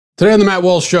Today on the Matt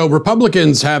Walsh Show,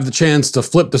 Republicans have the chance to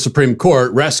flip the Supreme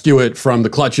Court, rescue it from the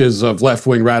clutches of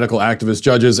left-wing radical activist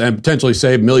judges, and potentially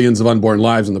save millions of unborn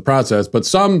lives in the process. But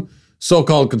some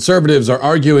so-called conservatives are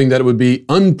arguing that it would be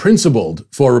unprincipled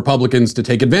for Republicans to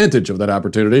take advantage of that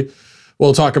opportunity.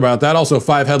 We'll talk about that. Also,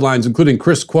 5 headlines, including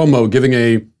Chris Cuomo giving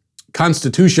a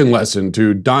Constitution lesson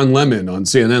to Don Lemon on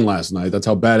CNN last night. That's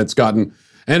how bad it's gotten.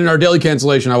 And in our daily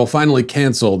cancellation, I will finally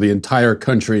cancel the entire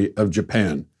country of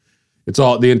Japan.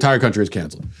 The entire country is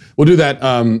canceled. We'll do that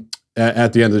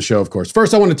at the end of the show, of course.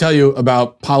 First, I want to tell you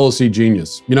about Policy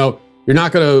Genius. You know, you're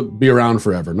not going to be around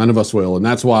forever. None of us will. And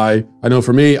that's why I know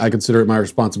for me, I consider it my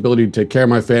responsibility to take care of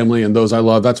my family and those I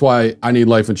love. That's why I need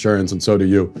life insurance, and so do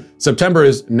you. September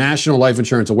is National Life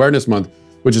Insurance Awareness Month,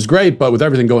 which is great. But with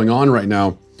everything going on right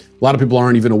now, a lot of people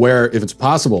aren't even aware if it's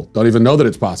possible, don't even know that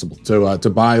it's possible to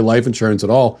buy life insurance at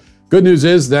all. Good news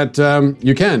is that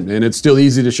you can, and it's still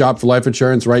easy to shop for life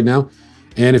insurance right now.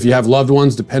 And if you have loved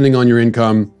ones, depending on your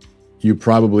income, you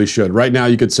probably should. Right now,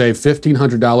 you could save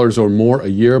 $1,500 or more a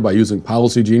year by using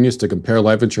Policy Genius to compare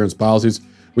life insurance policies.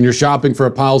 When you're shopping for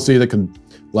a policy that could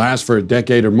last for a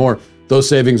decade or more, those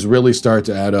savings really start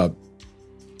to add up.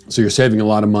 So you're saving a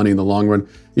lot of money in the long run.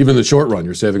 Even in the short run,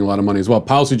 you're saving a lot of money as well.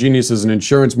 Policy Genius is an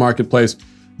insurance marketplace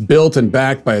built and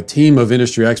backed by a team of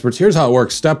industry experts. Here's how it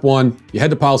works. Step 1, you head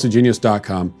to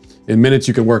policygenius.com. In minutes,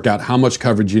 you can work out how much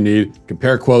coverage you need,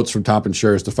 compare quotes from top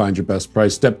insurers to find your best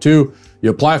price. Step 2,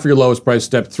 you apply for your lowest price.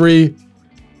 Step 3,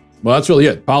 well, that's really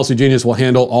it. Policy Genius will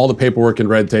handle all the paperwork and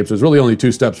red tape. So there's really only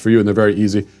 2 steps for you, and they're very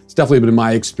easy. It's definitely been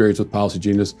my experience with Policy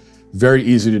Genius. Very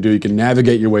easy to do. You can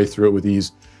navigate your way through it with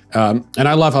ease. And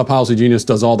I love how Policy Genius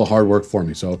does all the hard work for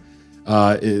me. So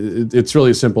it's really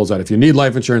as simple as that. If you need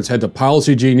life insurance, head to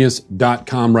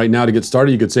policygenius.com right now to get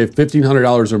started. You could save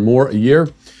 $1,500 or more a year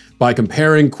by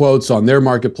comparing quotes on their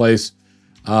marketplace.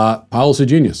 Policy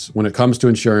Genius. When it comes to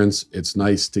insurance, it's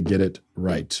nice to get it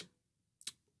right.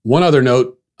 One other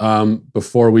note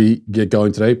before we get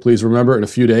going today, please remember in a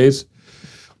few days,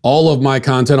 all of my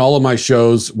content, all of my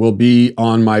shows will be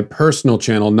on my personal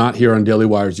channel, not here on Daily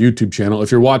Wire's YouTube channel. If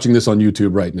you're watching this on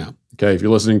YouTube right now, okay, if you're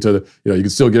listening to, you can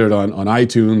still get it on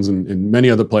iTunes and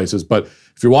many other places. But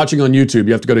if you're watching on YouTube,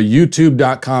 you have to go to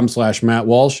youtube.com/Matt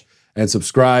Walsh and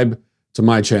subscribe to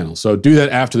my channel. So do that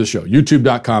after the show,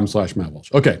 youtube.com/Matt Walsh.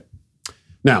 Okay,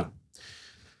 now,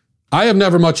 I have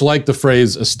never much liked the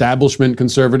phrase establishment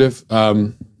conservative.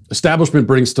 Establishment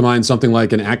brings to mind something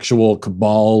like an actual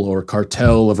cabal or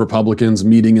cartel of Republicans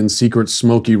meeting in secret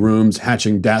smoky rooms,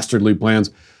 hatching dastardly plans.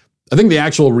 I think the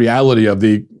actual reality of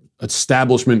the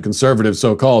establishment conservative,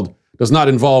 so-called, does not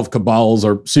involve cabals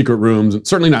or secret rooms, and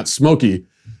certainly not smoky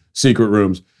secret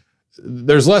rooms.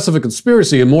 There's less of a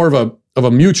conspiracy and more of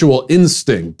a mutual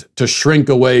instinct to shrink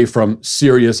away from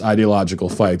serious ideological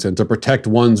fights and to protect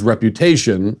one's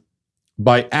reputation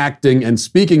by acting and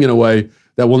speaking in a way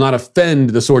that will not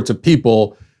offend the sorts of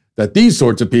people that these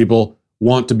sorts of people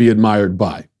want to be admired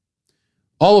by.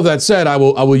 All of that said, I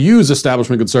will use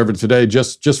establishment conservative today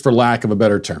just for lack of a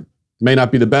better term. May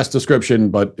not be the best description,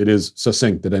 but it is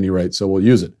succinct at any rate, so we'll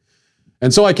use it.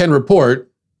 And so I can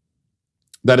report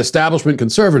that establishment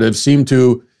conservatives seem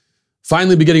to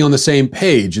finally be getting on the same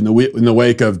page in the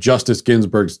wake of Justice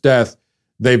Ginsburg's death.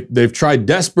 They've tried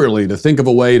desperately to think of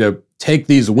a way to take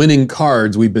these winning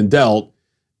cards we've been dealt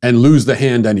and lose the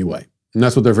hand anyway. And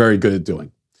that's what they're very good at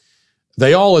doing.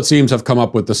 They all, it seems, have come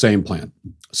up with the same plan.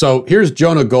 So here's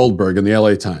Jonah Goldberg in the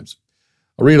LA Times.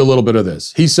 I'll read a little bit of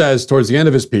this. He says, towards the end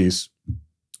of his piece,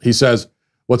 he says,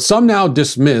 what some now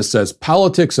dismiss as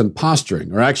politics and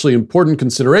posturing are actually important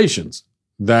considerations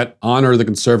that honor the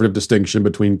conservative distinction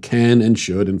between can and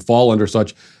should and fall under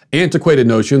such antiquated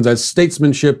notions as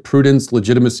statesmanship, prudence,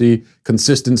 legitimacy,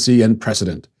 consistency, and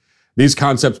precedent. These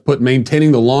concepts put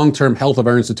maintaining the long-term health of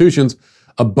our institutions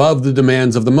above the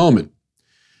demands of the moment.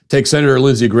 Take Senator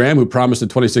Lindsey Graham, who promised in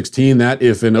 2016 that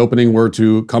if an opening were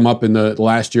to come up in the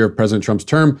last year of President Trump's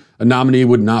term, a nominee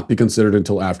would not be considered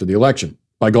until after the election.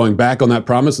 By going back on that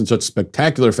promise in such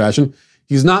spectacular fashion,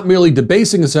 he's not merely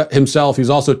debasing himself, he's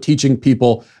also teaching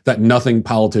people that nothing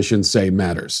politicians say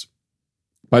matters.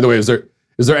 By the way, is there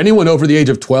anyone over the age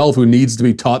of 12 who needs to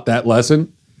be taught that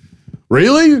lesson?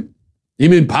 Really? You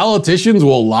mean politicians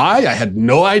will lie? I had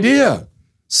no idea.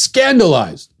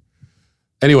 Scandalized.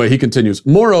 Anyway, he continues,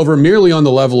 moreover, merely on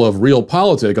the level of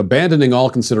realpolitik, abandoning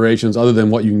all considerations other than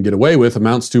what you can get away with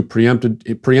amounts to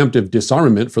preemptive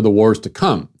disarmament for the wars to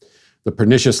come. The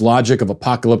pernicious logic of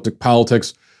apocalyptic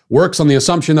politics works on the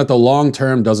assumption that the long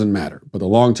term doesn't matter, but the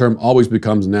long term always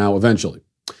becomes now eventually.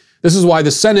 This is why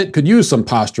the Senate could use some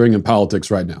posturing in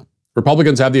politics right now.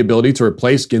 Republicans have the ability to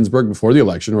replace Ginsburg before the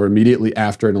election or immediately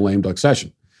after in a lame duck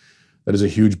session. that is a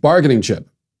huge bargaining chip.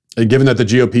 And given that the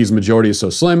GOP's majority is so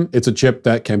slim, it's a chip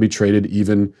that can be traded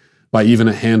by even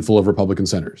a handful of Republican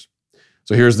senators.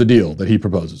 So here's the deal that he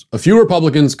proposes. A few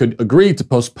Republicans could agree to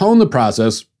postpone the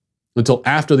process until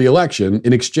after the election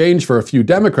in exchange for a few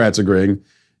Democrats agreeing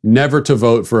never to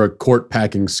vote for a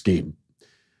court-packing scheme.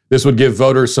 This would give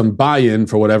voters some buy-in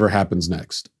for whatever happens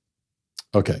next.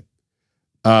 Okay.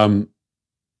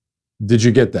 Did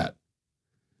you get that?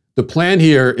 The plan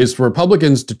here is for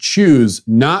Republicans to choose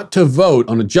not to vote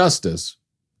on a justice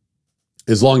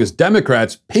as long as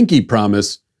Democrats pinky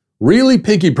promise, really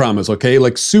pinky promise, okay,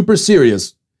 like super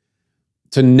serious,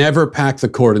 to never pack the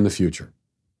court in the future.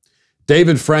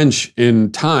 David French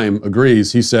in Time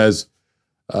agrees. He says,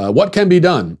 what can be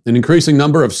done? An increasing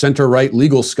number of center-right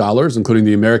legal scholars, including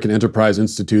the American Enterprise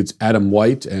Institute's Adam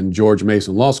White and George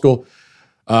Mason Law School,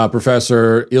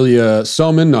 Professor Ilya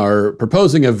Somin, are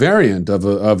proposing a variant of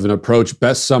an approach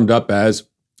best summed up as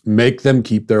make them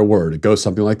keep their word. It goes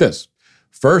something like this.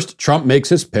 First, Trump makes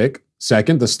his pick.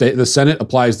 Second, the Senate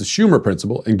applies the Schumer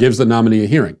principle and gives the nominee a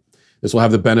hearing. This will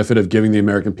have the benefit of giving the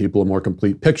American people a more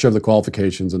complete picture of the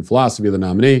qualifications and philosophy of the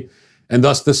nominee, and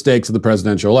thus the stakes of the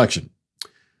presidential election.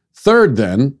 Third,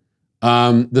 then,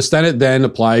 the Senate then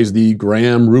applies the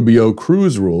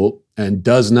Graham-Rubio-Cruz rule and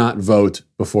does not vote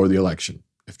before the election.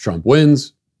 If Trump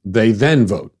wins, they then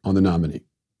vote on the nominee.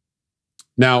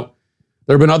 Now,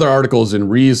 there have been other articles in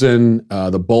Reason,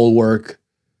 The Bulwark,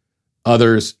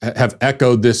 others have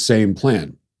echoed this same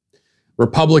plan.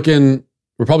 Republicans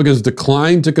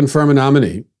declined to confirm a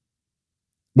nominee,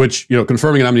 which,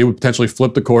 confirming a nominee would potentially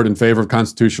flip the court in favor of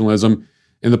constitutionalism,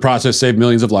 in the process save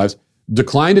millions of lives.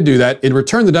 Declined to do that. In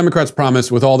return, the Democrats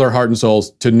promise with all their heart and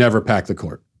souls to never pack the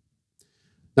court.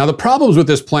 Now, the problems with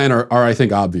this plan are, I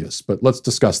think, obvious, but let's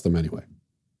discuss them anyway.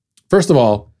 First of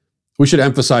all, we should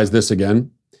emphasize this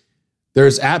again. There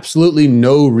is absolutely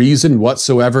no reason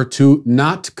whatsoever to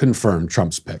not confirm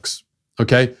Trump's picks,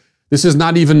 okay? This is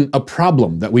not even a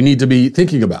problem that we need to be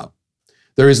thinking about.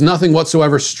 There is nothing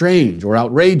whatsoever strange or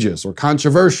outrageous or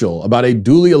controversial about a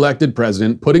duly elected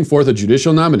president putting forth a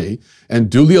judicial nominee and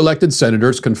duly elected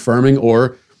senators confirming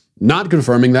or not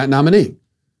confirming that nominee.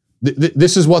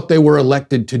 This is what they were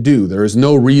elected to do. There is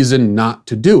no reason not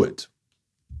to do it.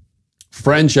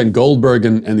 French and Goldberg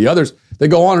and the others, they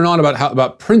go on and on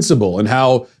about principle and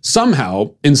how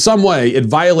somehow, in some way, it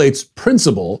violates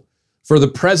principle for the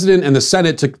president and the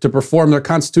Senate to perform their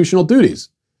constitutional duties.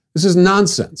 This is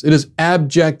nonsense. It is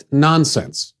abject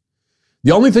nonsense.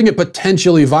 The only thing it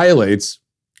potentially violates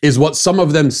is what some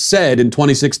of them said in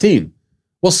 2016.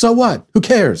 Well, so what? Who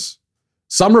cares?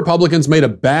 Some Republicans made a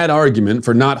bad argument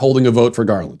for not holding a vote for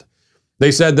Garland.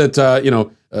 They said that,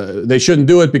 they shouldn't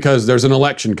do it because there's an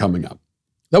election coming up.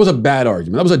 That was a bad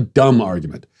argument. That was a dumb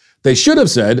argument. They should have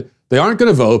said they aren't going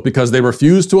to vote because they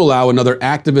refuse to allow another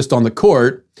activist on the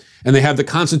court, and they have the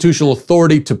constitutional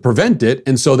authority to prevent it,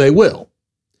 and so they will.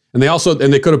 And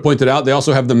they could have pointed out, they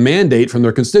also have the mandate from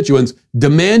their constituents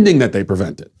demanding that they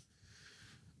prevent it.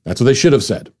 That's what they should have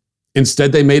said.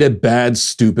 Instead, they made a bad,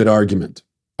 stupid argument.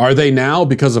 Are they now,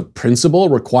 because of principle,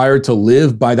 required to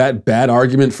live by that bad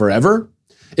argument forever?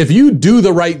 If you do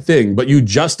the right thing, but you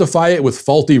justify it with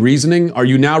faulty reasoning, are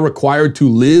you now required to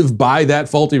live by that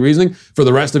faulty reasoning for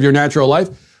the rest of your natural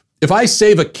life? If I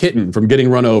save a kitten from getting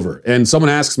run over and someone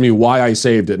asks me why I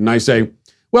saved it, and I say,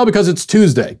 well, because it's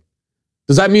Tuesday,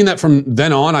 does that mean that from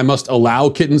then on I must allow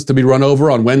kittens to be run over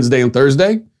on Wednesday and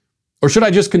Thursday? Or should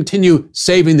I just continue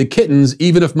saving the kittens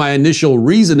even if my initial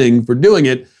reasoning for doing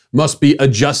it must be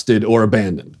adjusted or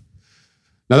abandoned?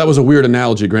 Now, that was a weird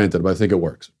analogy, granted, but I think it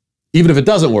works. Even if it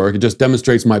doesn't work, it just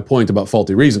demonstrates my point about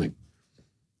faulty reasoning.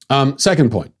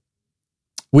 Second point,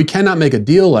 we cannot make a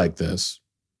deal like this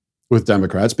with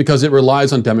Democrats because it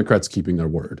relies on Democrats keeping their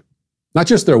word. Not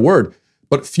just their word,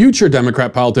 but future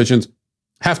Democrat politicians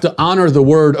have to honor the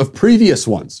word of previous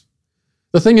ones.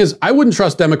 The thing is, I wouldn't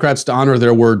trust Democrats to honor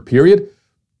their word, period,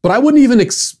 but I wouldn't even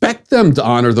expect them to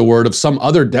honor the word of some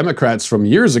other Democrats from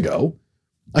years ago.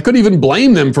 I couldn't even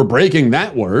blame them for breaking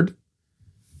that word.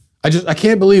 I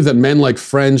can't believe that men like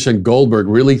French and Goldberg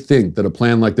really think that a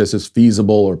plan like this is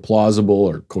feasible or plausible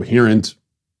or coherent.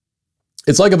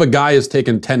 It's like if a guy has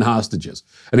taken 10 hostages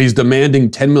and he's demanding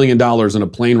 $10 million in a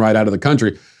plane ride out of the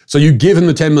country. So you give him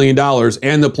the $10 million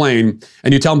and the plane,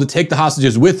 and you tell him to take the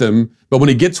hostages with him, but when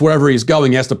he gets wherever he's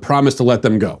going, he has to promise to let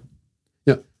them go.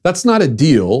 That's not a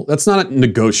deal. That's not a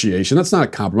negotiation. That's not a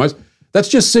compromise. That's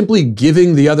just simply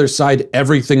giving the other side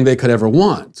everything they could ever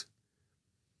want.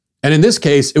 And in this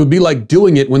case, it would be like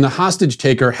doing it when the hostage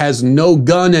taker has no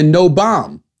gun and no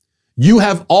bomb. You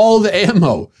have all the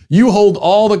ammo. You hold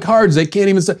all the cards they can't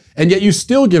even say, and yet you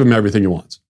still give him everything he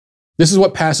wants. This is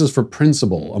what passes for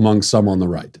principle among some on the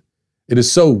right. It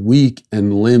is so weak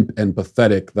and limp and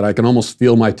pathetic that I can almost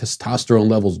feel my testosterone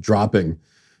levels dropping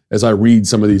as I read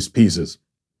some of these pieces.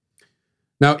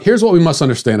 Now, here's what we must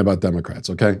understand about Democrats,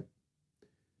 okay?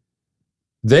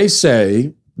 They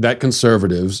say that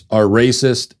conservatives are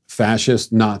racist,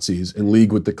 fascist Nazis in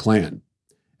league with the Klan.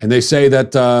 And they say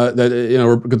that,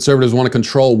 conservatives want to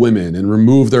control women and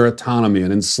remove their autonomy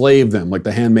and enslave them like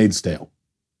the Handmaid's Tale.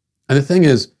 And the thing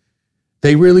is,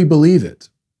 they really believe it.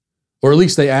 Or at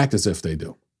least they act as if they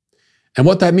do. And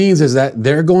what that means is that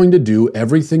they're going to do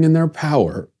everything in their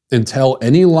power and tell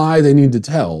any lie they need to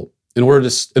tell in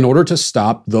order to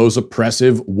stop those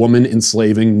oppressive,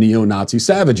 woman-enslaving neo-Nazi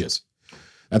savages.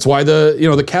 That's why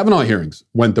the Kavanaugh hearings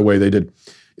went the way they did.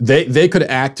 They could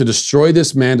act to destroy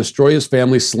this man, destroy his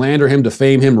family, slander him,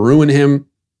 defame him, ruin him,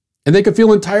 and they could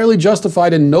feel entirely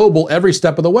justified and noble every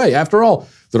step of the way. After all,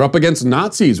 they're up against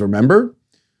Nazis, remember?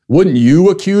 Wouldn't you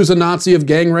accuse a Nazi of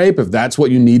gang rape if that's what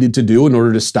you needed to do in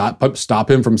order to stop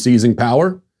him from seizing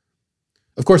power?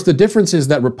 Of course, the difference is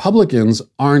that Republicans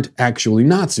aren't actually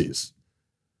Nazis.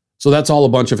 So that's all a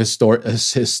bunch of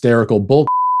hysterical bull.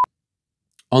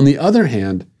 On the other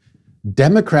hand,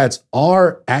 Democrats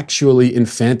are actually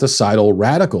infanticidal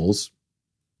radicals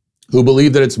who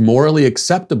believe that it's morally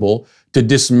acceptable to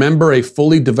dismember a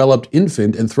fully developed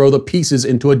infant and throw the pieces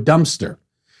into a dumpster.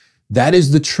 That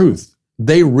is the truth.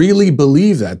 They really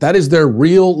believe that. That is their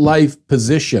real life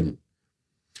position.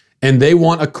 And they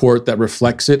want a court that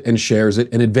reflects it and shares it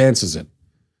and advances it.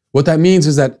 What that means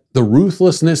is that the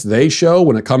ruthlessness they show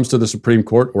when it comes to the Supreme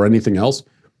Court or anything else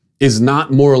is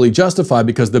not morally justified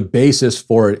because the basis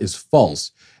for it is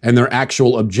false and their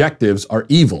actual objectives are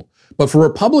evil. But for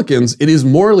Republicans, it is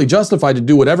morally justified to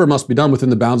do whatever must be done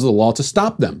within the bounds of the law to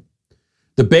stop them.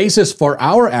 The basis for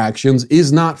our actions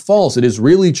is not false. It is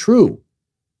really true.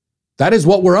 That is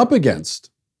what we're up against.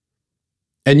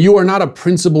 And you are not a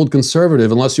principled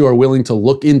conservative unless you are willing to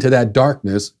look into that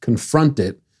darkness, confront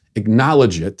it,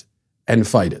 acknowledge it, and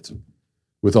fight it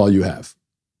with all you have.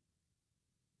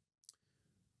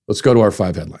 Let's go to our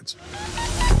 5 headlines.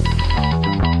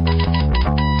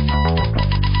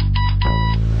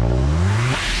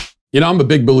 I'm a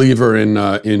big believer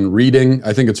in reading.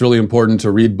 I think it's really important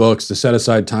to read books, to set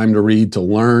aside time to read, to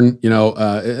learn.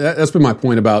 That's been my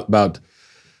point about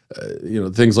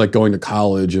things like going to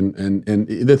college. And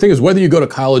the thing is, whether you go to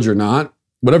college or not,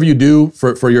 whatever you do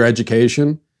for your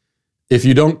education, if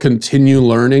you don't continue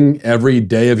learning every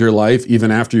day of your life, even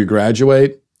after you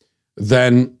graduate,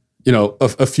 then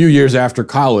a few years after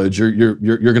college, you're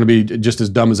going to be just as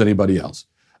dumb as anybody else.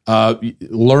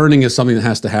 Learning is something that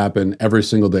has to happen every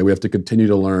single day. We have to continue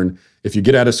to learn. If you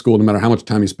get out of school, no matter how much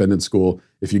time you spend in school,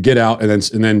 if you get out and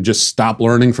then just stop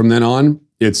learning from then on,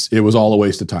 it was all a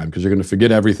waste of time because you're going to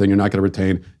forget everything. You're not going to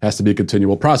retain. It has to be a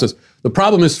continual process. The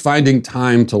problem is finding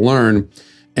time to learn,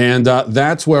 and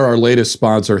that's where our latest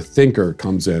sponsor, Thinker,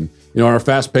 comes in. In our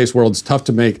fast-paced world, it's tough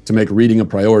to make reading a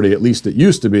priority. At least it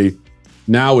used to be.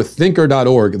 Now with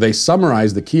Thinker.org, they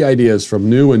summarize the key ideas from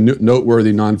new and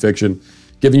noteworthy nonfiction,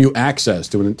 giving you access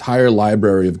to an entire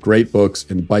library of great books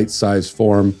in bite-sized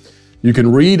form. You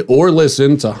can read or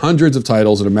listen to hundreds of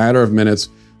titles in a matter of minutes.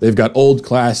 They've got old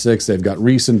classics, they've got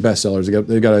recent bestsellers,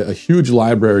 they've got a huge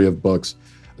library of books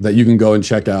that you can go and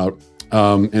check out.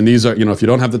 And these are, if you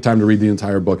don't have the time to read the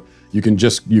entire book, you can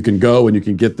go and you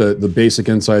can get the basic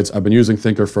insights. I've been using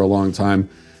Thinker for a long time.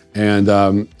 And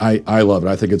I love it.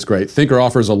 I think it's great. Thinker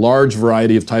offers a large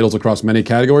variety of titles across many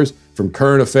categories, from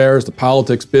current affairs to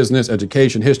politics, business,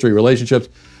 education, history, relationships.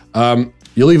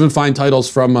 You'll even find titles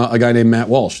from a guy named Matt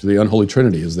Walsh. The Unholy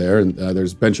Trinity is there. And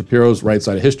there's Ben Shapiro's Right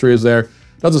Side of History is there.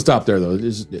 Doesn't stop there, though.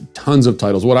 There's tons of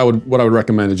titles. What I would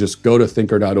recommend is just go to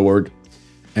Thinker.org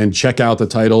and check out the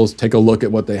titles, take a look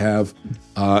at what they have,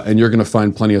 and you're going to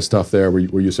find plenty of stuff there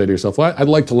where you say to yourself, well, I'd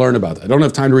like to learn about it. I don't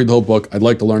have time to read the whole book. I'd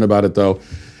like to learn about it, though.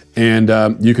 And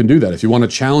you can do that. If you want to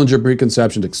challenge your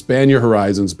preconceptions, expand your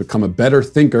horizons, become a better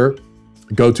thinker,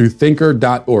 go to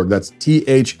thinker.org. That's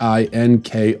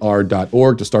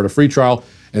THINKR.org to start a free trial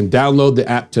and download the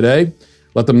app today.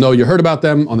 Let them know you heard about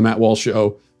them on the Matt Walsh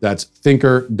Show. That's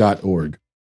thinker.org.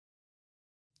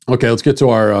 Okay, let's get to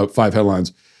our 5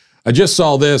 headlines. I just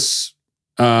saw this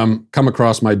come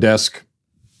across my desk.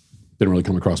 Didn't really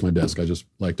come across my desk. I just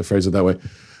like to phrase it that way.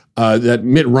 That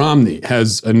Mitt Romney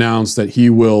has announced that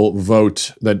he will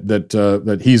vote,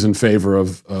 that he's in favor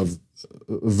of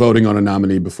voting on a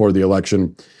nominee before the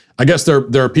election. I guess there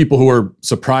are people who are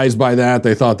surprised by that.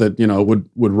 They thought that,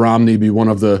 would Romney be one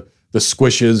of the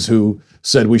squishes who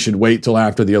said we should wait till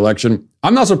after the election?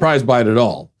 I'm not surprised by it at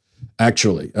all.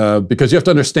 actually, because you have to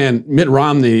understand Mitt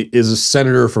Romney is a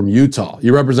senator from Utah.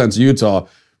 He represents Utah.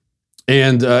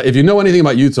 And if you know anything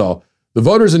about Utah, the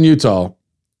voters in Utah,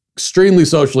 extremely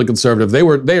socially conservative,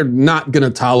 they are not going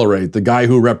to tolerate the guy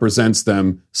who represents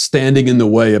them standing in the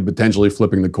way of potentially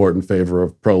flipping the court in favor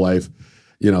of pro-life,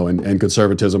 and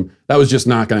conservatism. That was just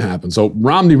not going to happen. So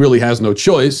Romney really has no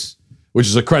choice, which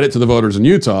is a credit to the voters in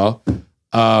Utah.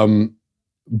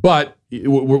 But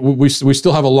we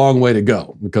still have a long way to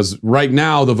go, because right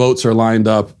now the votes are lined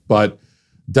up, but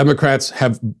Democrats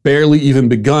have barely even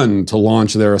begun to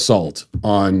launch their assault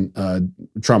on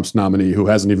Trump's nominee, who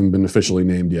hasn't even been officially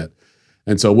named yet.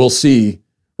 And so we'll see.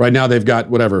 Right now they've got,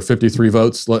 53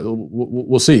 votes.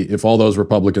 We'll see if all those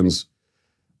Republicans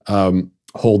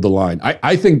hold the line.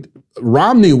 I think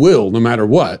Romney will, no matter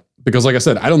what, because like I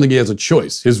said, I don't think he has a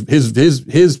choice. His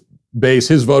base,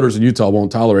 his voters in Utah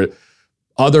won't tolerate it.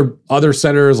 Other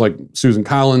senators like Susan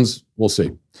Collins, we'll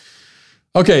see.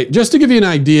 Okay, just to give you an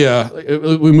idea,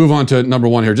 we move on to number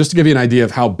one here, just to give you an idea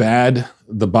of how bad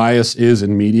the bias is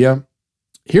in media.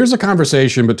 Here's a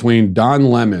conversation between Don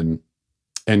Lemon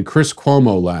and Chris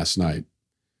Cuomo last night,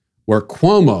 where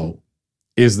Cuomo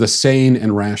is the sane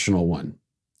and rational one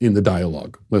in the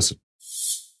dialogue. Listen.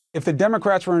 If the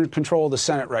Democrats were in control of the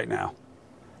Senate right now,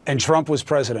 and Trump was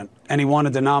president, and he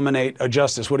wanted to nominate a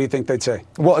justice, what do you think they'd say?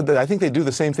 Well, I think they do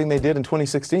the same thing they did in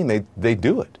 2016. They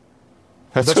do it.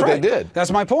 That's what right. they did. That's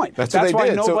my point. That's why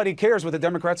did. nobody cares what the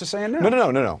Democrats are saying now.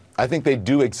 No. I think they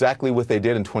do exactly what they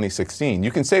did in 2016.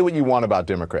 You can say what you want about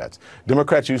Democrats.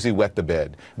 Democrats usually wet the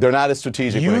bed. They're not as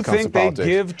strategic when it comes to politics. You think they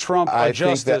give Trump a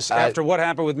justice after what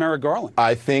happened with Merrick Garland?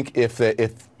 I think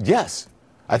yes.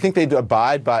 I think they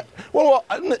abide by. Well,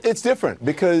 it's different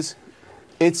because.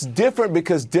 It's different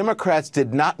because Democrats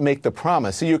did not make the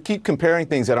promise. See, you keep comparing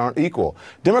things that aren't equal.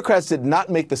 Democrats did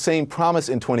not make the same promise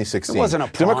in 2016. It wasn't a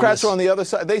promise. Democrats were on the other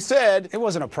side. They said... It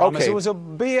wasn't a promise. Okay. It was a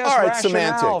BS rationale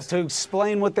semantics. To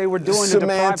explain what they were doing to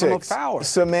deprive them of power.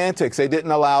 Semantics. They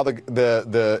didn't allow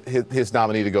his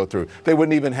nominee to go through. They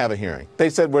wouldn't even have a hearing.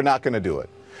 They said, we're not going to do it.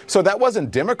 So that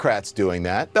wasn't Democrats doing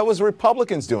that. That was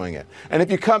Republicans doing it. And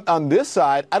if you come on this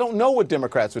side, I don't know what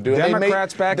Democrats would do.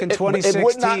 Democrats back in 2016. It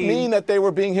would not mean that they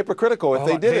were being hypocritical if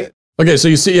they did it. Okay, so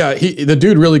you see, the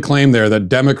dude really claimed there that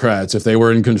Democrats, if they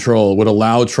were in control, would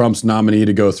allow Trump's nominee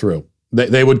to go through.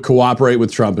 They would cooperate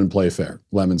with Trump and play fair.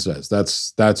 Lemon says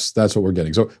that's what we're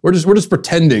getting. So we're just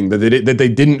pretending that they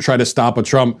didn't try to stop a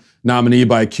Trump nominee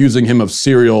by accusing him of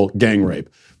serial gang rape.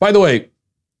 By the way,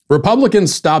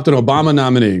 Republicans stopped an Obama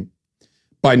nominee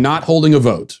by not holding a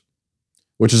vote,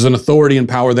 which is an authority and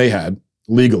power they had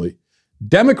legally.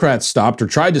 Democrats stopped or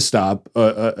tried to stop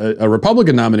a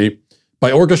Republican nominee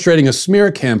by orchestrating a smear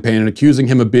campaign and accusing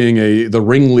him of being the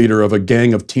ringleader of a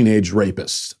gang of teenage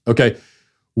rapists. Okay,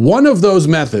 one of those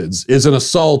methods is an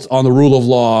assault on the rule of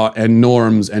law and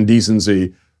norms and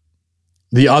decency.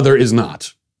 The other is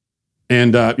not.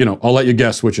 And, I'll let you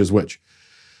guess which is which.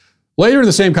 Later in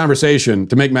the same conversation,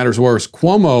 to make matters worse,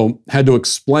 Cuomo had to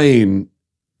explain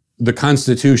the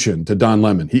Constitution to Don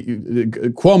Lemon.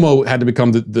 Cuomo had to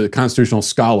become the constitutional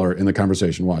scholar in the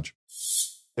conversation. Watch.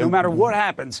 No matter what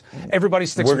happens, everybody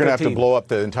sticks with their team. We're going to have to blow up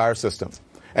the entire system.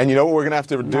 And you know what we're going to have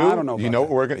to do? No, I don't know about what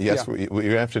we're going to... Yes, what you're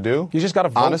going to have to do? You just got to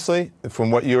vote. Honestly,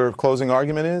 from what your closing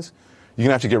argument is, you're going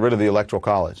to have to get rid of the Electoral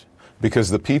College.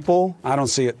 Because the people... I don't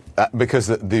see it. Because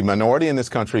the minority in this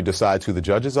country decides who the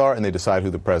judges are and they decide who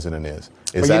the president is.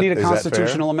 But you need a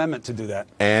constitutional amendment to do that.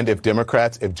 And if Joe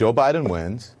Biden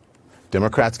wins,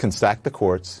 Democrats can stack the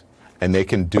courts and they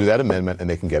can do that amendment and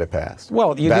they can get it passed.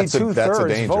 Well, you need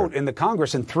two-thirds vote in the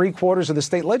Congress and 3/4 of the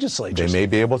state legislatures. They may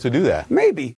be able to do that.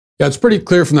 Maybe. Yeah, it's pretty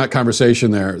clear from that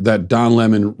conversation there that Don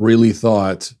Lemon really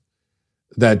thought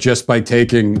that just by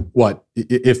taking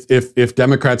if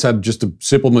Democrats had just a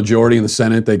simple majority in the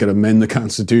Senate, they could amend the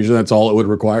Constitution. That's all it would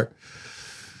require.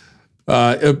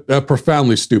 A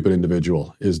profoundly stupid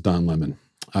individual is Don Lemon,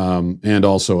 and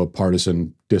also a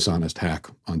partisan, dishonest hack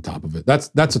on top of it.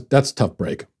 That's a tough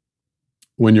break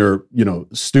when you're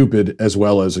stupid as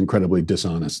well as incredibly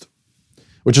dishonest.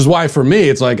 Which is why for me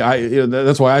it's like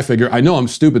that's why I figure I know I'm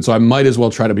stupid, so I might as well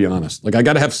try to be honest. Like I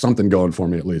got to have something going for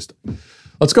me at least.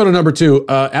 Let's go to number two.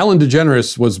 Ellen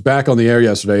DeGeneres was back on the air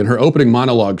yesterday. In her opening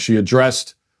monologue, she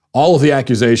addressed all of the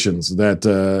accusations that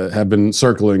have been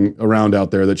circling around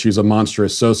out there that she's a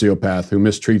monstrous sociopath who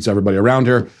mistreats everybody around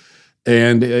her.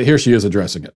 And here she is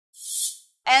addressing it.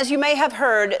 As you may have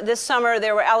heard, this summer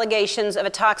there were allegations of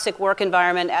a toxic work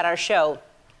environment at our show.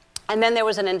 And then there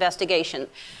was an investigation.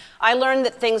 I learned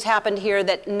that things happened here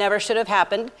that never should have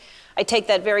happened. I take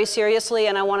that very seriously,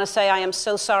 and I want to say I am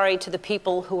so sorry to the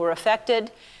people who were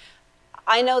affected.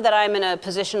 I know that I'm in a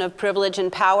position of privilege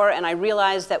and power, and I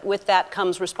realize that with that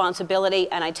comes responsibility,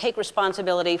 and I take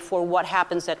responsibility for what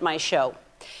happens at my show.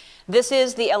 This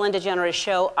is the Ellen DeGeneres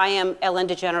Show. I am Ellen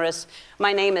DeGeneres.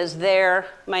 My name is there.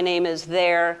 My name is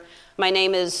there. My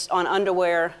name is on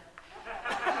underwear.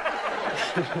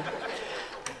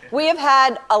 We have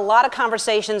had a lot of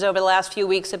conversations over the last few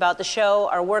weeks about the show,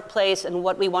 our workplace, and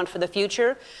what we want for the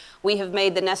future. We have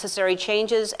made the necessary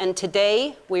changes, and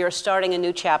today we are starting a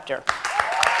new chapter.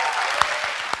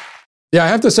 Yeah, I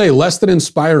have to say, less than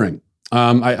inspiring.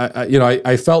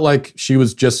 I felt like she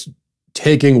was just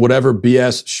taking whatever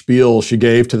BS spiel she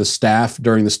gave to the staff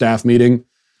during the staff meeting,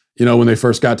 when they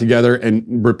first got together,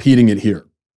 and repeating it here.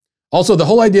 Also, the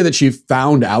whole idea that she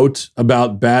found out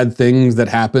about bad things that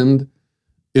happened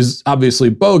is obviously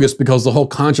bogus, because the whole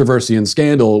controversy and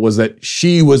scandal was that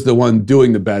she was the one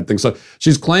doing the bad things. So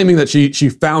she's claiming that she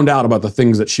found out about the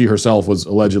things that she herself was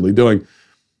allegedly doing.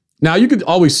 Now, you could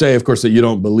always say, of course, that you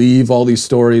don't believe all these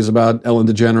stories about Ellen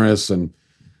DeGeneres, and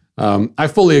I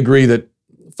fully agree that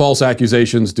false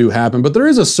accusations do happen, but there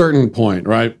is a certain point,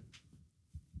 right,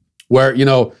 where,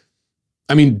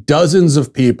 dozens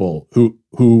of people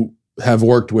who have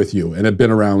worked with you and have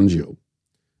been around you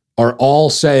are all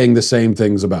saying the same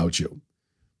things about you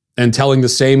and telling the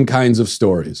same kinds of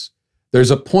stories.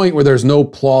 There's a point where there's no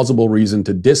plausible reason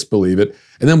to disbelieve it.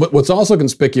 And then what's also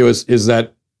conspicuous is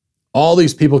that all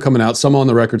these people coming out, some on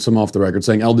the record, some off the record,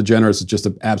 saying Ellen DeGeneres is just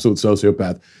an absolute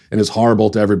sociopath and is horrible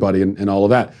to everybody and all of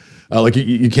that.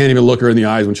 You can't even look her in the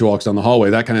eyes when she walks down the hallway,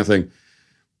 that kind of thing.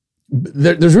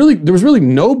 There was really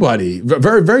nobody,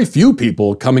 very, very few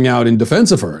people coming out in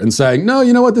defense of her and saying, no,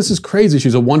 you know what, this is crazy,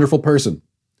 she's a wonderful person.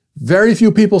 Very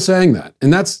few people saying that.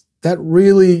 And that's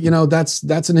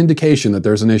an indication that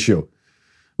there's an issue.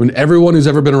 When everyone who's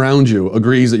ever been around you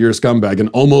agrees that you're a scumbag, and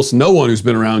almost no one who's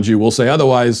been around you will say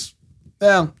otherwise,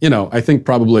 I think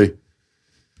probably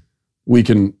we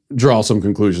can draw some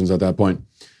conclusions at that point.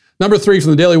 Number 3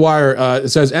 from the Daily Wire, it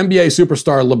says, NBA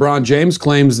superstar LeBron James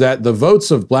claims that the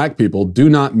votes of black people do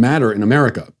not matter in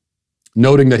America,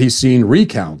 noting that he's seen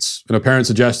recounts, an apparent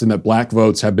suggestion that black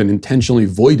votes have been intentionally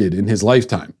voided in his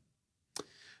lifetime.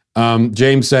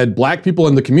 James said, black people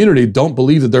in the community don't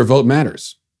believe that their vote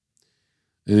matters.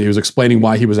 And he was explaining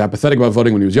why he was apathetic about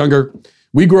voting when he was younger.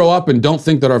 We grow up and don't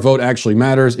think that our vote actually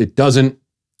matters. It doesn't.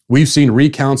 We've seen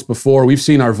recounts before. We've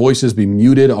seen our voices be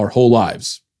muted our whole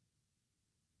lives.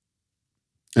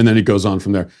 And then it goes on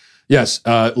from there. Yes,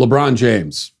 LeBron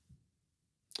James,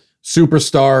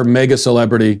 superstar, mega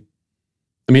celebrity.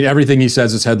 Everything he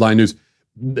says is headline news,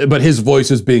 but his voice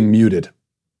is being muted.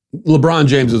 LeBron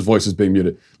James's voice is being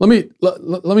muted. Let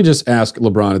me just ask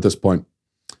LeBron at this point.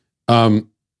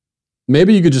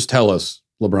 Maybe you could just tell us,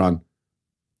 LeBron,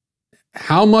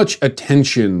 how much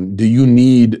attention do you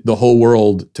need the whole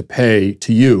world to pay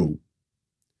to you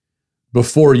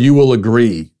before you will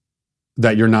agree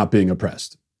that you're not being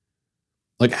oppressed?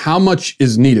 Like, how much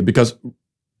is needed? Because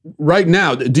right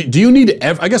now, do you need,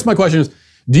 I guess my question is,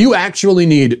 do you actually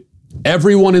need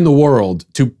everyone in the world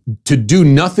to do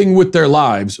nothing with their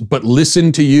lives but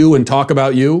listen to you and talk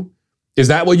about you? Is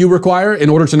that what you require in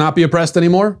order to not be oppressed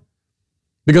anymore?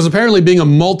 Because apparently being a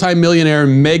multimillionaire,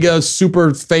 mega,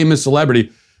 super famous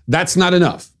celebrity, that's not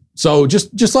enough. So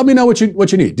just let me know what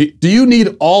you need. Do you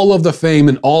need all of the fame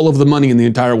and all of the money in the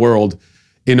entire world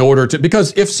in order to,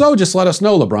 because if so, just let us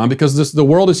know, LeBron, because the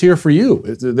world is here for you.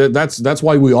 That's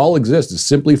why we all exist, is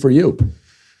simply for you.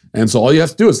 And so all you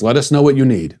have to do is let us know what you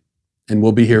need, and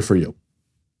we'll be here for you.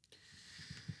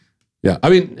 Yeah,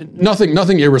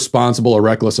 nothing irresponsible or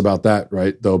reckless about that,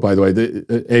 right? Though, by the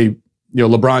way,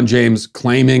 LeBron James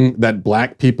claiming that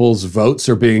black people's votes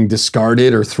are being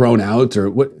discarded or thrown out, or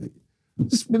what?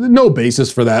 No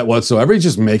basis for that whatsoever. He's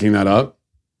just making that up.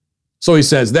 So he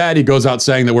says that. He goes out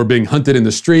saying that we're being hunted in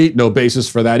the street. No basis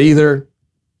for that either.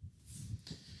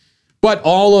 But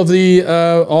all of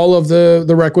the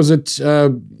requisite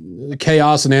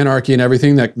chaos and anarchy and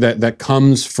everything that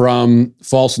comes from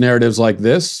false narratives like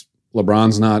this,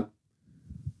 LeBron's not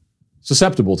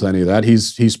susceptible to any of that.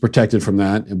 He's protected from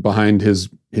that behind his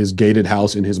gated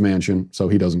house in his mansion, so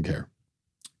he doesn't care.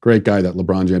 Great guy, that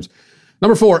LeBron James.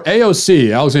 Number 4,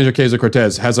 AOC, Alexandria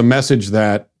Ocasio-Cortez, has a message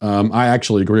that I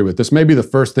actually agree with. This may be the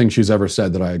first thing she's ever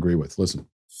said that I agree with. Listen.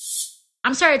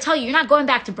 I'm sorry to tell you, you're not going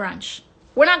back to brunch.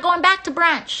 We're not going back to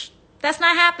brunch. That's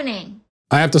not happening.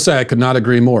 I have to say, I could not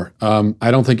agree more.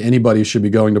 I don't think anybody should be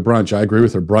going to brunch. I agree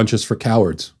with her. Brunch is for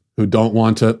cowards who don't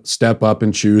want to step up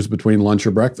and choose between lunch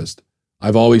or breakfast.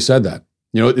 I've always said that.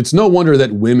 It's no wonder that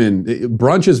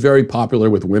brunch is very popular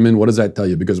with women. What does that tell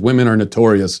you? Because women are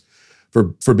notorious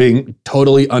for being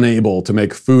totally unable to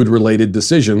make food-related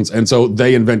decisions. And so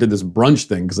they invented this brunch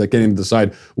thing because they can't even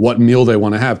decide what meal they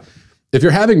want to have. If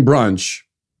you're having brunch,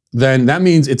 then that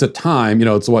means it's a time,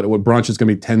 it's what brunch is going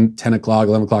to be 10 o'clock,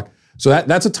 11 o'clock. So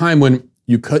that's a time when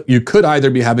you could either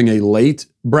be having a late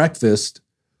breakfast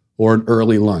or an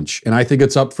early lunch. And I think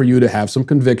it's up for you to have some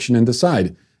conviction and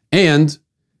decide. And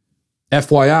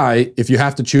FYI, if you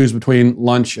have to choose between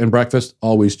lunch and breakfast,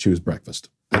 always choose breakfast.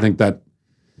 I think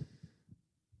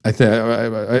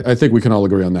we can all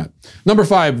agree on that. Number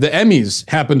 5, the Emmys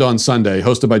happened on Sunday,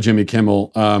 hosted by Jimmy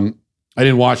Kimmel. I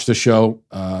didn't watch the show.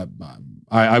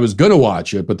 I was going to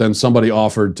watch it, but then somebody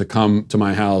offered to come to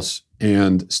my house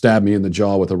and stab me in the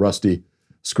jaw with a rusty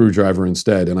screwdriver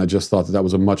instead. And I just thought that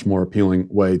was a much more appealing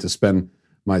way to spend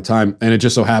my time. And it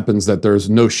just so happens that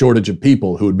there's no shortage of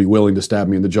people who would be willing to stab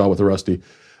me in the jaw with a rusty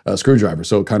screwdriver.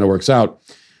 So it kind of works out.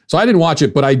 So I didn't watch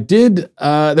it, but I did.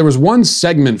 There was one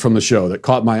segment from the show that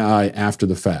caught my eye after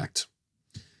the fact,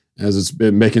 as it's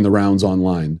been making the rounds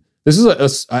online. This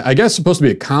is, I guess, supposed to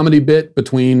be a comedy bit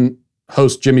between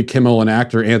host Jimmy Kimmel and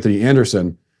actor Anthony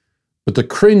Anderson, but the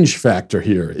cringe factor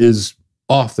here is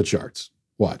off the charts.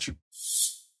 Watch.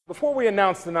 Before we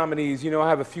announce the nominees, I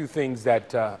have a few things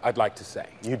that I'd like to say.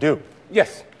 You do?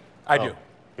 Yes, I do.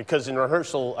 Because in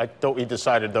rehearsal, I thought we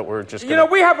decided that we're just gonna...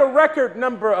 we have a record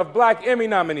number of Black Emmy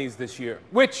nominees this year,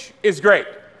 which is great.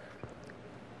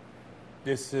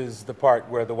 This is the part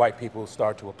where the white people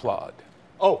start to applaud.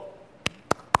 Oh.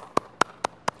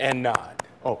 And nod.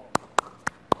 Oh.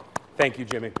 Thank you,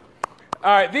 Jimmy.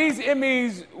 All right, these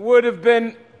Emmys would have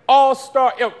been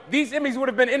All-Star, these Emmys would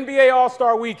have been NBA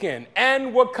All-Star Weekend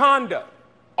and Wakanda,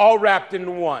 all wrapped into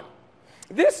one.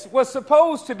 This was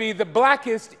supposed to be the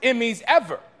blackest Emmys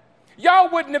ever.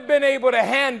 Y'all wouldn't have been able to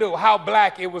handle how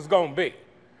black it was gonna be.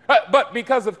 But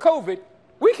because of COVID,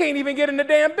 we can't even get in the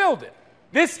damn building.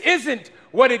 This isn't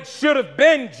what it should have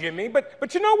been, Jimmy,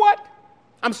 but you know what?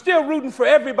 I'm still rooting for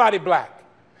everybody black,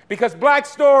 because black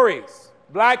stories,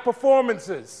 black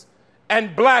performances,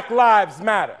 and Black Lives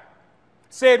Matter.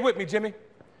 Say it with me, Jimmy.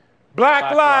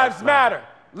 Black Lives Matter.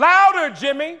 Louder,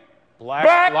 Jimmy.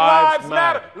 Black Lives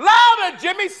Matter. Louder,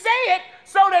 Jimmy. Say it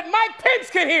so that Mike Pence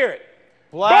can hear it.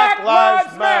 Black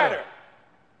Lives Matter.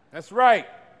 That's right.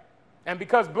 And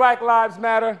because Black Lives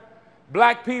Matter,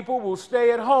 black people will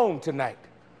stay at home tonight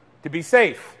to be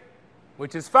safe,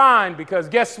 which is fine because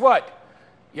guess what?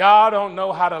 Y'all don't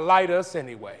know how to light us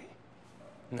anyway.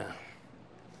 No.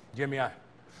 Jimmy, I'm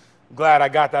glad I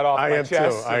got that off my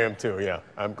chest. I am too, yeah.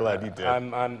 I'm glad you did.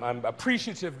 I'm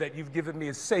appreciative that you've given me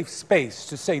a safe space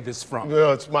to say this from.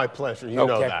 No, it's my pleasure. You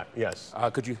know that, yes.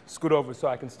 Could you scoot over so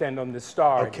I can stand on this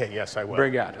star? Okay, yes, I will.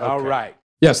 Bring out. Okay. All right.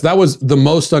 Yes, that was the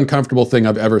most uncomfortable thing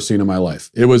I've ever seen in my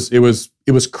life. It was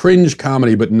cringe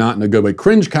comedy, but not in a good way.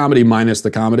 Cringe comedy minus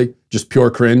the comedy, just pure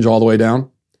cringe all the way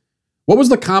down. What was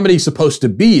the comedy supposed to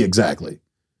be exactly?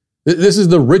 This is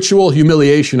the ritual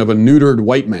humiliation of a neutered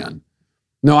white man.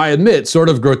 Now, I admit, sort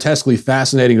of grotesquely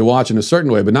fascinating to watch in a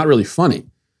certain way, but not really funny.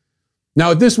 Now,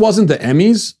 if this wasn't the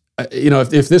Emmys,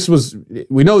 if this was,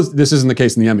 we know this isn't the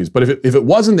case in the Emmys, but if it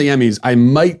wasn't the Emmys, I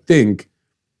might think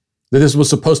that this was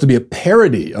supposed to be a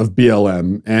parody of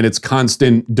BLM and its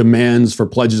constant demands for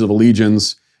pledges of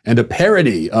allegiance, and a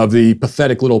parody of the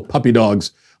pathetic little puppy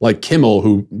dogs like Kimmel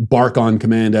who bark on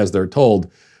command as they're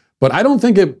told. But I don't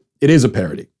think it is a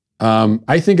parody.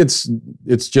 I think it's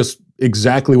just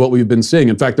exactly what we've been seeing.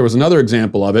 In fact, there was another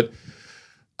example of it.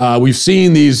 We've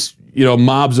seen these,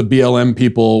 mobs of BLM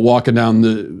people walking down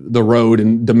the road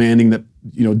and demanding that,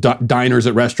 diners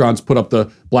at restaurants put up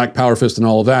the Black Power fist and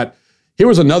all of that. Here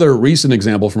was another recent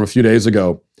example from a few days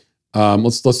ago.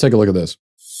 Let's take a look at this.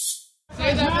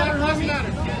 Say that Black Lives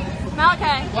Matter.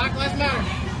 Malachi. Black Lives Matter.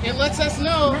 It lets us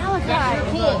know that you're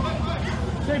cool.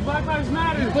 Say Black Lives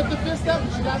Matter. You put the fist up,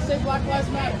 you should not say Black Lives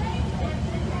Matter.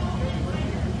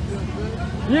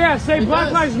 Yeah, say Black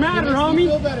does. Lives Matter, it makes homie. me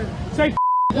feel better. Say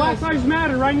Black Lives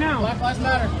Matter right now. Black Lives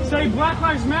Matter. Say Black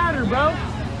Lives Matter, bro.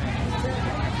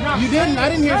 No, You didn't? I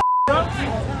didn't hear.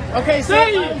 bro. Okay,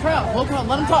 Say so it. I'm proud. Hold on,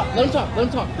 let him talk. Let him talk. Let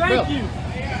him talk. Thank Bro. you.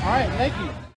 All right, thank you.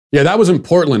 Yeah, that was in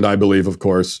Portland, I believe, of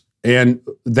course. And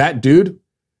that dude,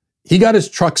 he got his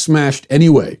truck smashed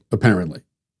anyway, apparently.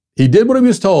 He did what he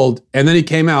was told, and then he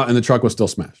came out and the truck was still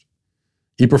smashed.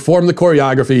 He performed the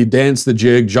choreography, danced the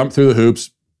jig, jumped through the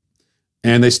hoops,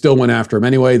 and they still went after him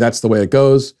anyway. That's the way it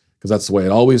goes, because that's the way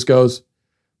it always goes.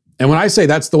 And when I say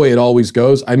that's the way it always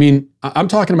goes, I mean, I'm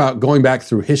talking about going back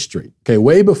through history, okay,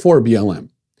 way before BLM.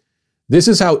 This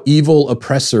is how evil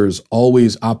oppressors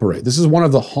always operate. This is one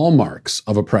of the hallmarks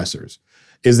of oppressors,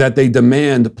 is that they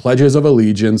demand pledges of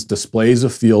allegiance, displays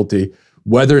of fealty,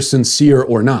 whether sincere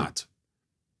or not.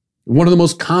 One of the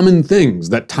most common things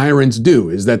that tyrants do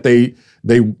is that they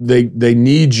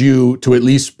need you to at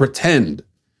least pretend.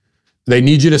 They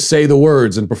need you to say the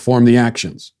words and perform the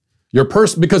actions.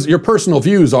 Because your personal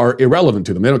views are irrelevant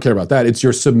to them. They don't care about that. It's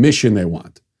your submission they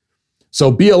want. So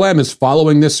BLM is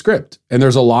following this script, and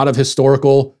there's a lot of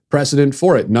historical precedent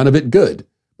for it. None of it good,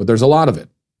 but there's a lot of it.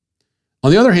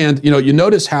 On the other hand, you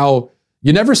notice how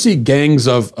you never see gangs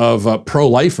of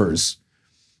pro-lifers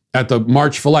at the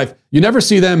March for Life. You never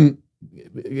see them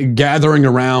gathering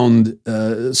around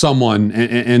someone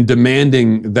and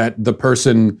demanding that the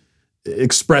person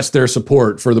express their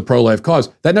support for the pro-life cause.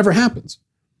 That never happens.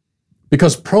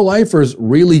 Because pro-lifers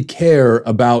really care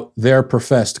about their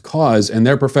professed cause, and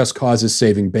their professed cause is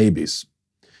saving babies.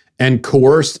 And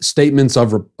coerced statements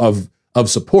of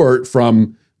support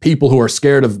from people who are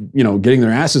scared of, getting their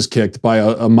asses kicked by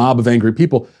a mob of angry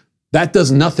people, that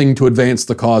does nothing to advance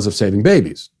the cause of saving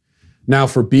babies. Now,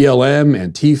 for BLM,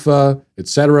 Antifa,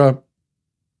 etc.,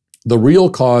 the real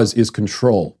cause is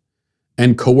control.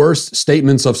 And coerced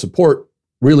statements of support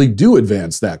really do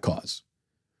advance that cause.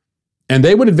 And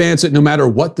they would advance it no matter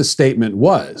what the statement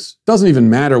was. Doesn't even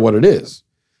matter what it is.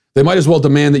 They might as well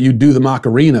demand that you do the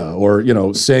Macarena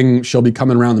or, sing "She'll Be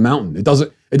Coming Around the Mountain."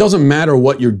 It doesn't matter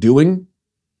what you're doing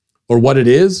or what it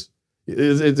is.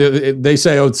 They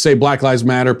say Black Lives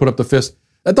Matter, put up the fist.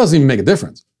 That doesn't even make a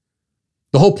difference.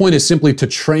 The whole point is simply to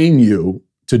train you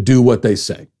to do what they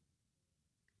say.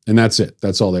 And that's it.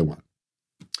 That's all they want.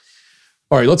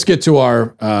 All right, let's get to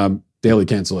our daily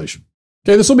cancellation.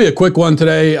 Okay, this will be a quick one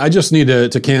today. I just need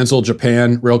to cancel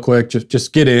Japan real quick.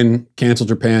 Just get in, cancel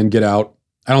Japan, get out.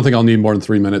 I don't think I'll need more than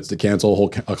 3 minutes to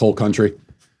cancel a whole country.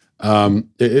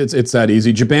 It's that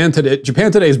easy. Japan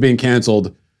today is being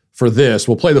canceled for this.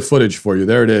 We'll play the footage for you.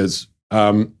 There it is.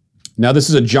 Now, this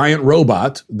is a giant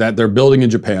robot that they're building in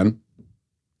Japan.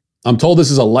 I'm told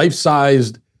this is a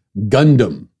life-sized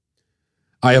Gundam.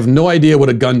 I have no idea what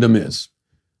a Gundam is.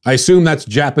 I assume that's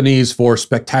Japanese for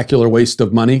spectacular waste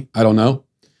of money. I don't know.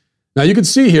 Now you can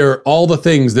see here all the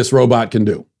things this robot can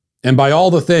do. And by all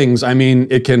the things, I mean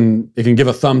it can give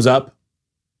a thumbs up.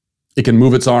 It can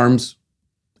move its arms.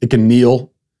 It can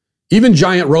kneel. Even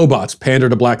giant robots pander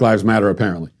to Black Lives Matter,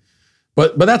 apparently.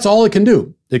 But that's all it can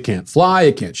do. It can't fly.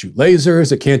 It can't shoot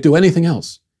lasers. It can't do anything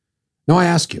else. Now I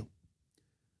ask you,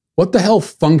 what the hell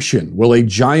function will a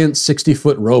giant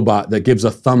 60-foot robot that gives a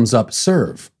thumbs up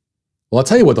serve? Well, I'll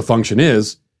tell you what the function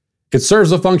is. It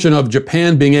serves the function of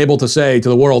Japan being able to say to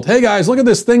the world, "Hey guys, look at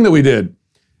this thing that we did."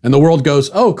 And the world goes,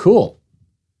 "Oh, cool."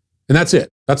 And that's it.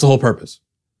 That's the whole purpose.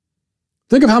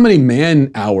 Think of how many man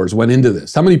hours went into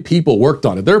this, how many people worked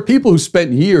on it. There are people who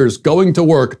spent years going to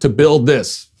work to build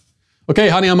this. Okay,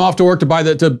 honey, I'm off to work to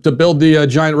build the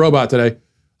giant robot today.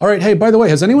 All right, hey, by the way,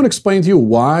 has anyone explained to you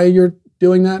why you're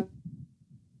doing that?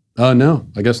 No,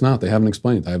 I guess not. They haven't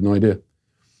explained. I have no idea.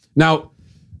 Now,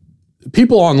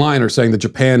 people online are saying that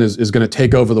Japan is going to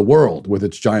take over the world with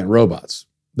its giant robots.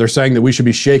 They're saying that we should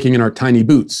be shaking in our tiny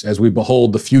boots as we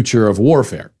behold the future of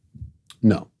warfare.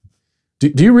 No.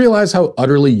 Do you realize how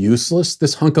utterly useless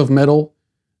this hunk of metal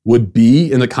would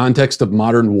be in the context of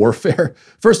modern warfare?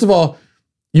 First of all,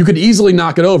 you could easily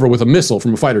knock it over with a missile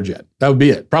from a fighter jet. That would be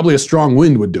it. Probably a strong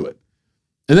wind would do it.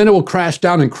 And then it will crash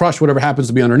down and crush whatever happens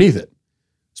to be underneath it.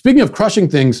 Speaking of crushing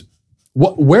things,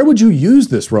 where would you use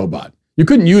this robot? You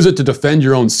couldn't use it to defend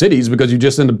your own cities because you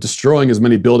just end up destroying as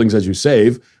many buildings as you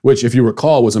save, which, if you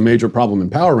recall, was a major problem in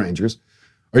Power Rangers.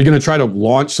 Are you going to try to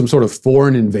launch some sort of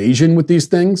foreign invasion with these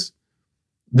things?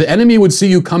 The enemy would see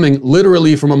you coming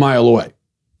literally from a mile away,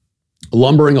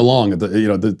 lumbering along at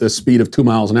the speed of 2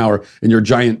 miles an hour in your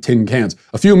giant tin cans.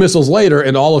 A few missiles later,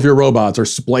 and all of your robots are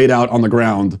splayed out on the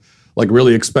ground like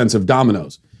really expensive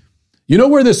dominoes. You know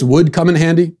where this would come in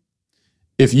handy?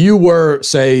 If you were,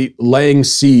 say, laying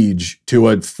siege to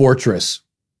a fortress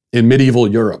in medieval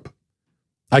Europe.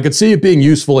 I could see it being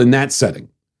useful in that setting.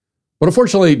 But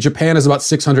unfortunately, Japan is about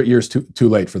 600 years too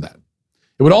late for that.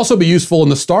 It would also be useful in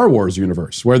the Star Wars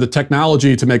universe, where the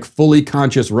technology to make fully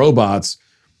conscious robots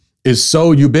is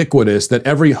so ubiquitous that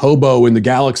every hobo in the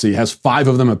galaxy has 5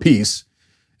 of them apiece,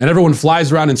 and everyone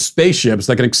flies around in spaceships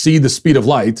that can exceed the speed of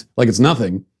light like it's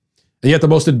nothing, and yet the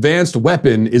most advanced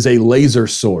weapon is a laser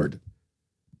sword.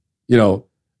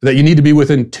 That you need to be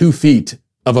within 2 feet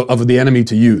of the enemy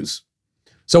to use.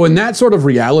 So in that sort of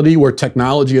reality where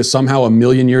technology is somehow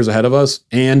 1,000,000 years ahead of us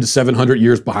and 700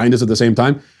 years behind us at the same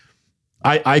time,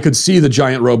 I could see the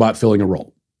giant robot filling a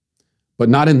role. But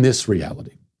not in this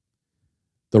reality.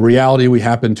 The reality we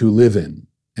happen to live in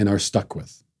and are stuck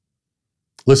with.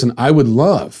 Listen, I would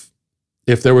love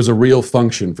if there was a real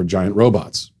function for giant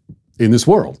robots in this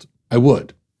world. I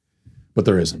would. But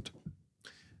there isn't.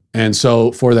 And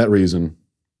so for that reason,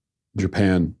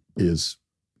 Japan is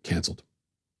canceled.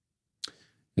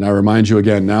 And I remind you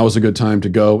again, now is a good time to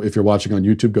go. If you're watching on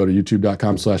YouTube, go to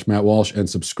youtube.com/Matt Walsh and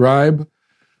subscribe.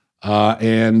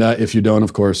 And if you don't,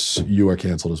 of course, you are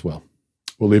canceled as well.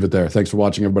 We'll leave it there. Thanks for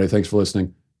watching, everybody. Thanks for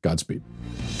listening. Godspeed.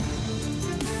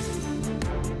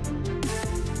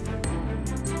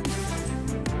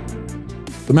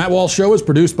 The Matt Walsh Show is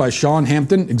produced by Sean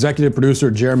Hampton, executive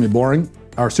producer Jeremy Boring.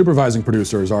 Our supervising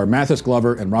producers are Mathis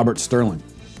Glover and Robert Sterling.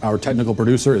 Our technical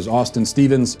producer is Austin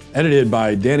Stevens, edited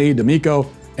by Danny D'Amico,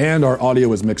 and our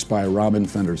audio is mixed by Robin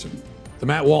Fenderson. The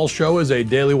Matt Walsh Show is a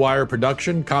Daily Wire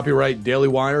production, copyright Daily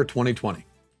Wire 2020.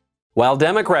 While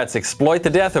Democrats exploit the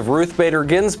death of Ruth Bader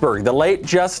Ginsburg, the late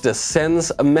justice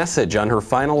sends a message on her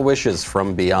final wishes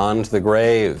from beyond the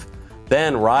grave.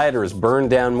 Then rioters burn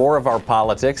down more of our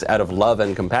politics out of love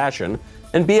and compassion,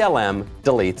 and BLM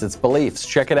deletes its beliefs.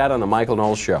 Check it out on The Michael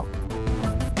Knowles Show.